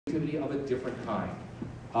creativity of a different kind.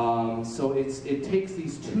 So it takes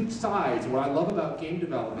these two sides. What I love about game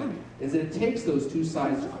development is that it takes those two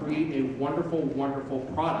sides to create a wonderful, wonderful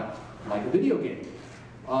product like a video game.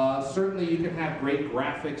 Certainly you can have great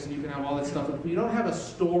graphics and you can have all that stuff, but if you don't have a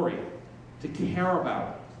story to care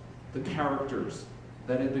about the characters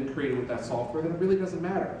that have been created with that software, then it really doesn't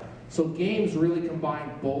matter. So games really combine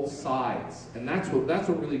both sides, and that's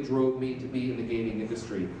what really drove me to be in the gaming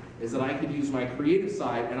industry, is that I could use my creative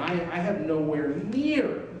side, and I have nowhere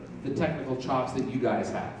near the technical chops that you guys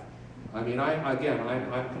have. I mean, I'm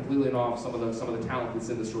completely in awe of some of the talent that's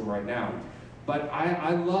in this room right now. But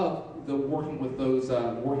I love working with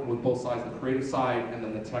both sides, the creative side and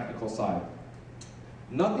then the technical side.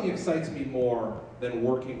 Nothing excites me more than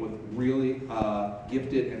working with really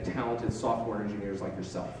gifted and talented software engineers like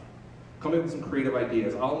yourself. Coming up with some creative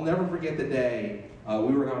ideas. I'll never forget the day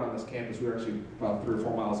we were not on this campus. We were actually about 3 or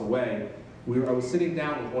 4 miles away. I was sitting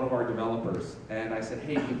down with one of our developers, and I said,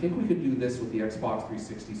 "Hey, do you think we could do this with the Xbox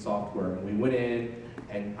 360 software?" And we went in,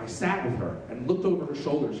 and I sat with her and looked over her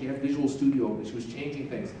shoulder. She had Visual Studio open. She was changing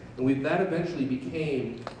things. And that eventually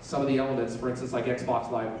became some of the elements, for instance, like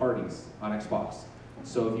Xbox Live Parties on Xbox.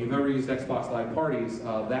 So if you've ever used Xbox Live Parties,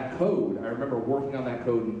 that code, I remember working on that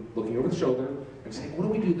code and looking over the shoulder and saying, what do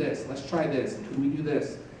we do this? Let's try this. And could we do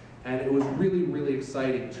this? And it was really, really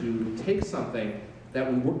exciting to take something that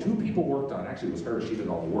 2 people worked on. Actually, it was her. She did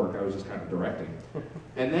all the work. I was just kind of directing.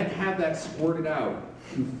 And then have that squirted out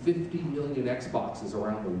to 50 million Xboxes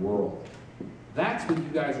around the world. That's what you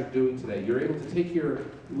guys are doing today. You're able to take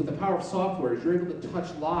with the power of software, you're able to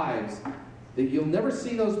touch lives that you'll never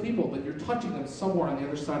see those people, but you're touching them somewhere on the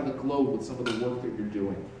other side of the globe with some of the work that you're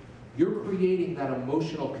doing. You're creating that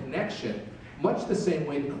emotional connection, much the same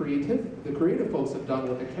way the creative folks have done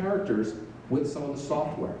with the characters with some of the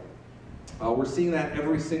software. We're seeing that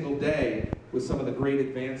every single day with some of the great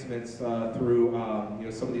advancements through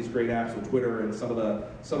some of these great apps with Twitter and some of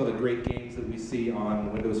the great games that we see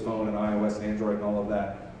on Windows Phone and iOS and Android and all of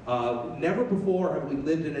that. Never before have we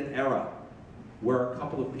lived in an era where a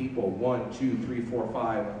couple of people, 1, 2, 3, 4,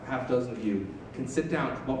 5, a half dozen of you, can sit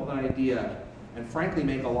down, come up with an idea, and frankly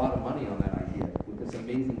make a lot of money on that idea with this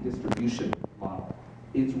amazing distribution model.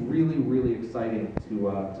 It's really, really exciting to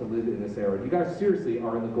live in this era. You guys seriously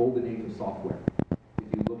are in the golden age of software.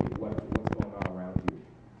 If you look at what's going on around you,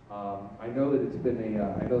 I know that it's been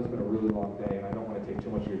a really long day, and I don't want to take too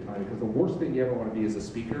much of your time because the worst thing you ever want to be as a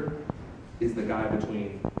speaker is the guy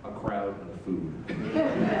between a crowd and the food.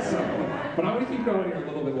 But I'm going to keep going here a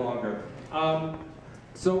little bit longer.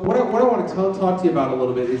 So what I want to talk to you about a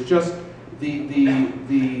little bit is just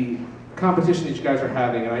the competition that you guys are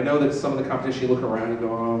having, and I know that some of the competition you look around and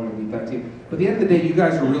go, oh, I'm going to beat that team. But at the end of the day, you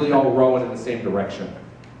guys are really all rowing in the same direction.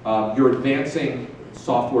 You're advancing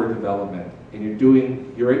software development, and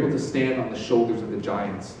you're able to stand on the shoulders of the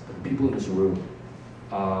giants, the people in this room.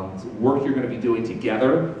 Work you're going to be doing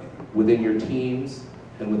together within your teams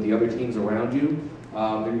and with the other teams around you.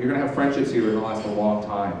 You're going to have friendships here that are going to last a long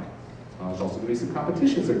time. There's also going to be some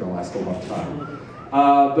competitions that are going to last a long time.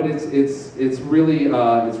 But it's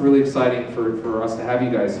really exciting for us to have you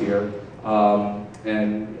guys here.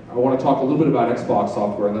 And I want to talk a little bit about Xbox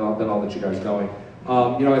software, and then I'll let you guys going.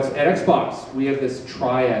 At Xbox, we have this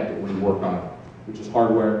triad that we work on, which is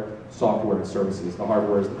hardware, software, and services. The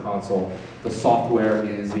hardware is the console. The software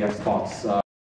is the Xbox